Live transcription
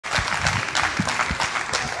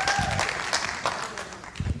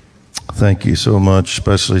Thank you so much,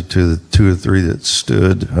 especially to the 2 or 3 that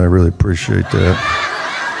stood. I really appreciate that.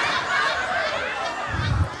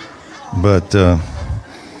 But I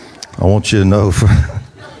want you to know,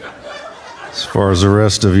 as far as the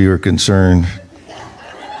rest of you are concerned,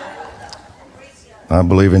 I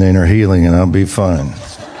believe in inner healing, and I'll be fine.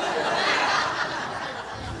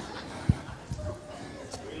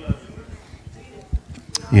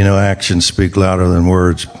 You know, actions speak louder than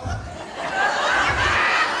words.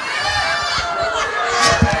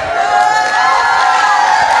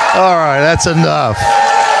 All right, that's enough.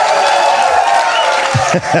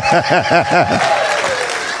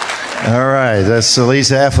 All right, that's at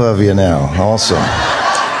least half of you now. Awesome.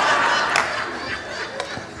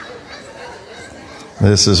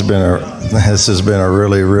 This has been a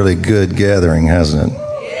really, really good gathering, hasn't it?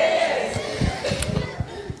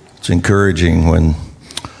 It's encouraging when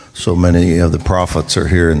so many of the prophets are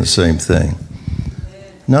hearing the same thing.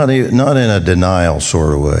 Not in a denial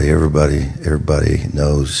sort of way. Everybody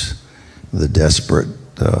knows the desperate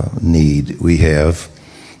need we have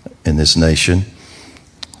in this nation,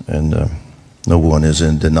 and no one is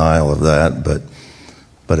in denial of that.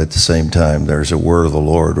 But at the same time, there's a word of the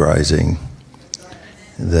Lord rising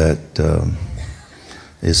that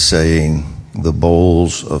is saying the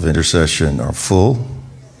bowls of intercession are full,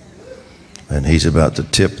 and He's about to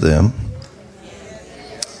tip them.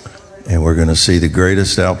 And we're going to see the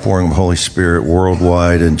greatest outpouring of the Holy Spirit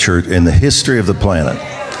worldwide in church in the history of the planet.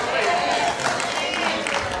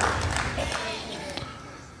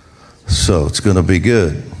 So it's going to be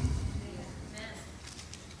good.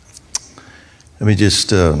 Let me just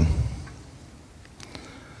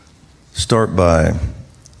start by,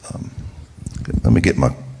 let me get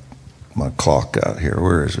my clock out here.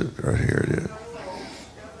 Where is it? Right here it is.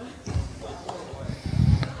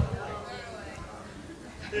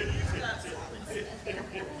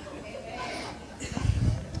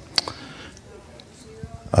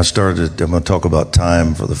 I'm going to talk about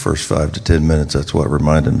time for the first 5 to 10 minutes. That's what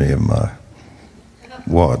reminded me of my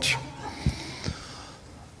watch.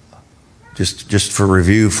 Just for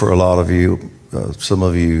review for a lot of you, some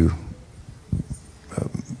of you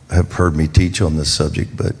have heard me teach on this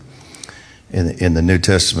subject, but in the New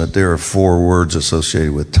Testament, there are 4 words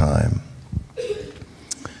associated with time.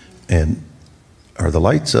 And are the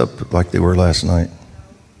lights up like they were last night?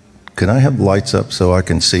 Can I have the lights up so I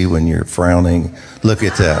can see when you're frowning? Look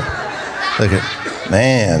at that. Look at,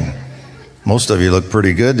 man, most of you look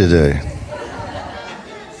pretty good today.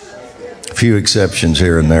 A few exceptions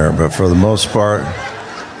here and there, but for the most part.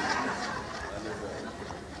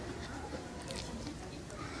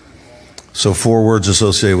 So 4 words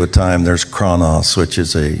associated with time. There's chronos, which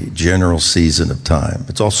is a general season of time.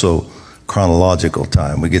 It's also chronological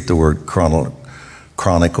time. We get the word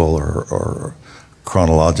chronicle or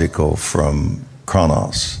chronological from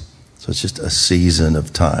chronos. So it's just a season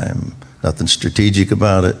of time. Nothing strategic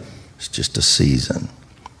about it. It's just a season,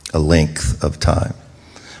 a length of time.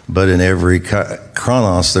 But in every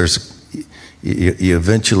chronos, you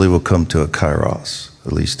eventually will come to a kairos,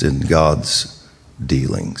 at least in God's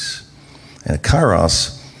dealings. And a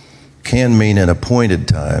kairos can mean an appointed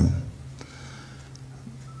time.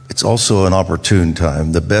 It's also an opportune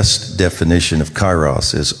time. The best definition of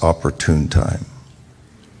kairos is opportune time.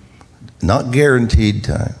 Not guaranteed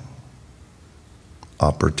time,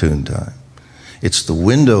 opportune time. It's the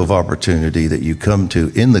window of opportunity that you come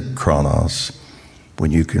to in the chronos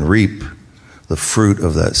when you can reap the fruit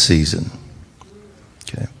of that season.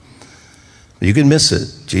 Okay. You can miss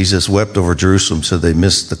it. Jesus wept over Jerusalem, so they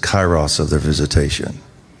missed the kairos of their visitation.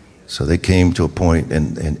 So they came to a point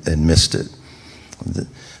and missed it.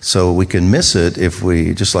 So we can miss it if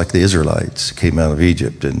we, just like the Israelites came out of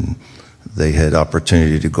Egypt and they had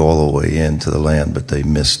opportunity to go all the way into the land, but they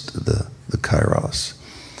missed the kairos.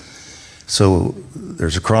 So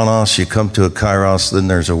there's a chronos, you come to a kairos, then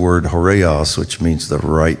there's a word horeos, which means the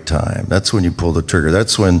right time. That's when you pull the trigger.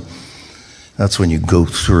 That's when you go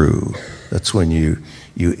through. That's when you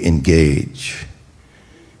engage.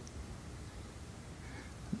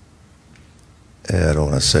 I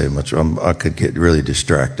don't want to say much. I could get really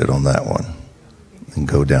distracted on that one and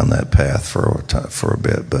go down that path for a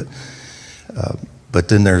bit, but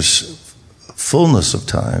then there's fullness of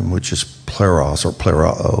time, which is pleros or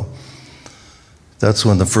plerao. That's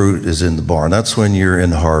when the fruit is in the barn. That's when you're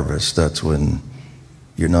in harvest. That's when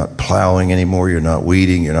you're not plowing anymore. You're not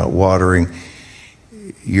weeding. You're not watering.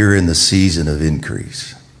 You're in the season of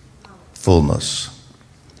increase, fullness.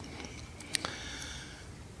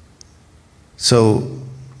 So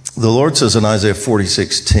the Lord says in Isaiah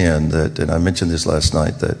 46:10 that, and I mentioned this last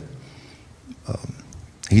night, that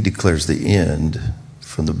He declares the end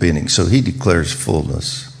from the beginning. So he declares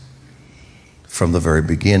fullness from the very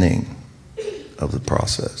beginning of the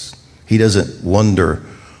process. He doesn't wonder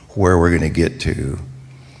where we're going to get to.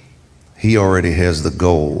 He already has the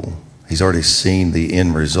goal. He's already seen the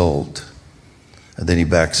end result. And then he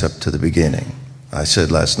backs up to the beginning. I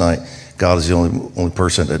said last night, God is the only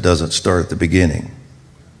person that doesn't start at the beginning.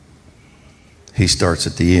 He starts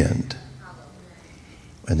at the end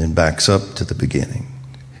and then backs up to the beginning.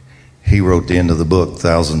 He wrote the end of the book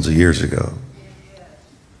thousands of years ago.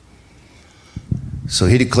 So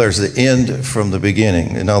he declares the end from the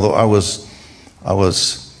beginning. And although I was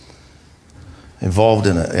involved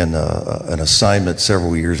in an assignment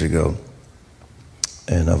several years ago,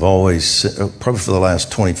 and I've always, probably for the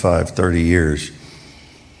last 25, 30 years,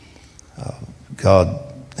 God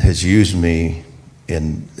has used me,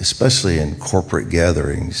 especially in corporate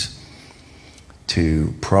gatherings,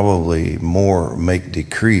 to probably more make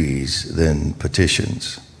decrees than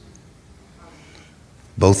petitions.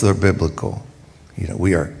 Both are biblical. You know,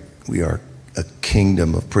 we are a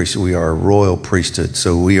kingdom of priests. We are a royal priesthood,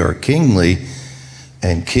 so we are kingly,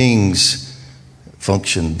 and kings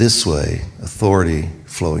function this way, authority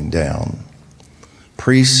flowing down.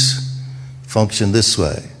 Priests function this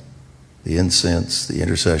way, the incense, the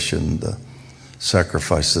intercession, the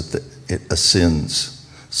sacrifice that it ascends.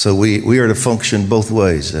 So we are to function both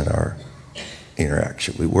ways in our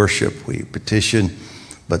interaction. We worship, we petition,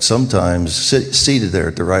 but sometimes seated there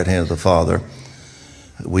at the right hand of the Father,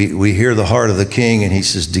 we hear the heart of the King, and he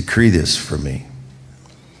says, decree this for me.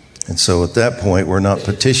 And so at that point, we're not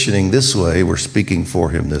petitioning this way, we're speaking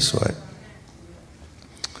for him this way.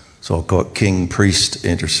 So I'll call it king-priest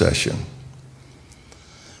intercession.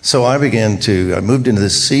 So I moved into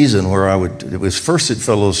this season where it felt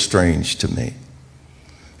a little strange to me.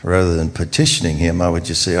 Rather than petitioning him, I would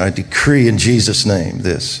just say, I decree in Jesus' name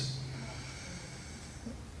this.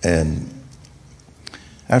 And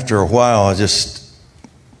after a while, I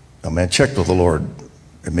checked with the Lord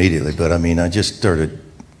immediately, but I just started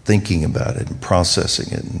thinking about it and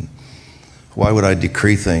processing it. And why would I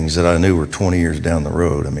decree things that I knew were 20 years down the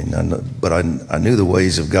road? I knew the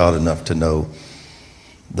ways of God enough to know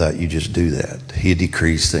that you just do that. He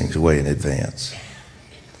decrees things way in advance.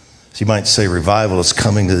 So you might say, revival is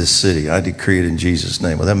coming to this city. I decree it in Jesus'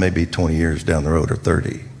 name. Well, that may be 20 years down the road or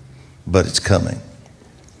 30, but it's coming.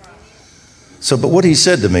 So, but what he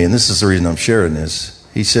said to me, and this is the reason I'm sharing this,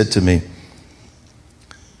 he said to me,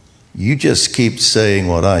 you just keep saying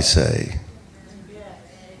what I say,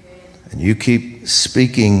 and you keep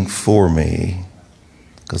speaking for me,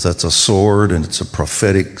 because that's a sword and it's a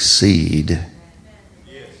prophetic seed.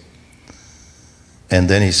 And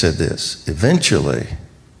then he said this, eventually,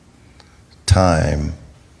 time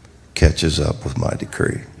catches up with my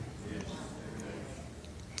decree.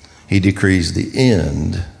 He decrees the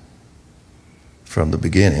end from the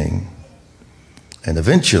beginning, and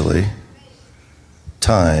eventually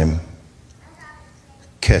time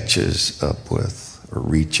catches up with or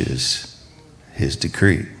reaches his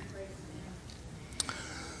decree.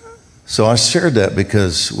 So I shared that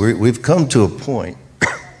because we've come to a point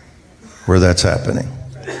where that's happening.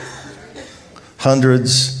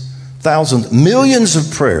 Hundreds, thousands, millions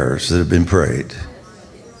of prayers that have been prayed.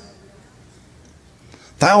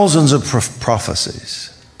 Thousands of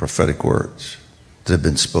prophecies, prophetic words that have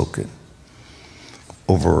been spoken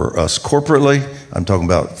over us corporately. I'm talking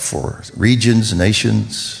about for regions,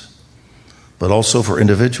 nations, but also for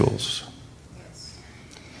individuals.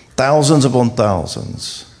 Thousands upon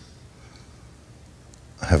thousands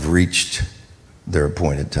have reached their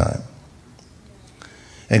appointed time.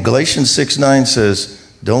 And Galatians 6:9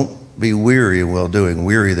 says, don't be weary while doing.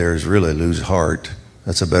 Weary there is really lose heart.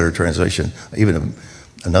 That's a better translation. Even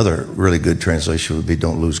another really good translation would be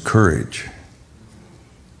don't lose courage.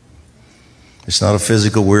 It's not a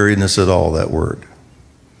physical weariness at all, that word.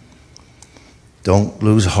 Don't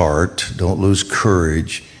lose heart. Don't lose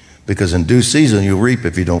courage, because in due season you'll reap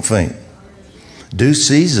if you don't faint. Due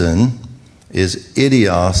season is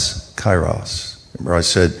idios, kairos. Remember I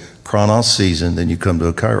said chronos, season, then you come to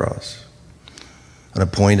a kairos, an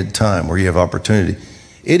appointed time where you have opportunity.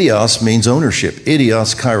 Idios means ownership.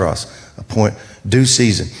 Idios, kairos, due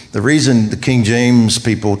season. The reason the King James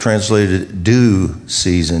people translated due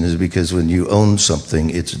season is because when you own something,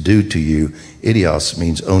 it's due to you. Idios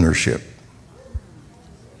means ownership.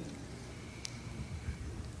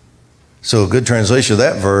 So a good translation of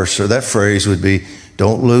that verse or that phrase would be,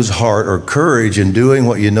 don't lose heart or courage in doing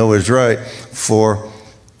what you know is right, for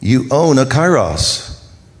you own a kairos.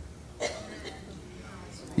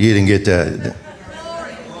 You didn't get that.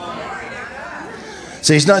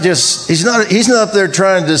 See, he's not up there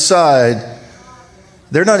trying to decide,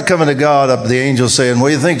 They're not coming to God up, the angels saying, what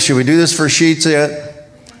do you think? Should we do this for sheets yet?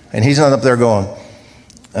 And he's not up there going,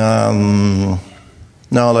 no,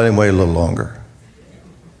 let him wait a little longer.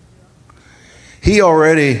 He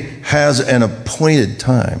already has an appointed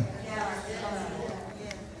time.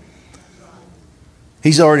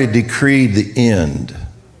 He's already decreed the end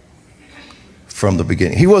from the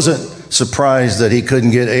beginning. He wasn't surprised that he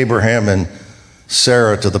couldn't get Abraham and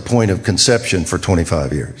Sarah to the point of conception for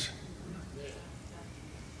 25 years.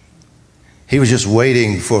 He was just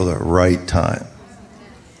waiting for the right time.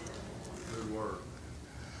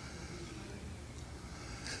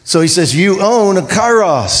 So he says, you own a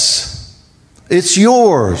kairos. It's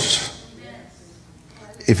yours.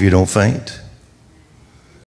 If you don't faint.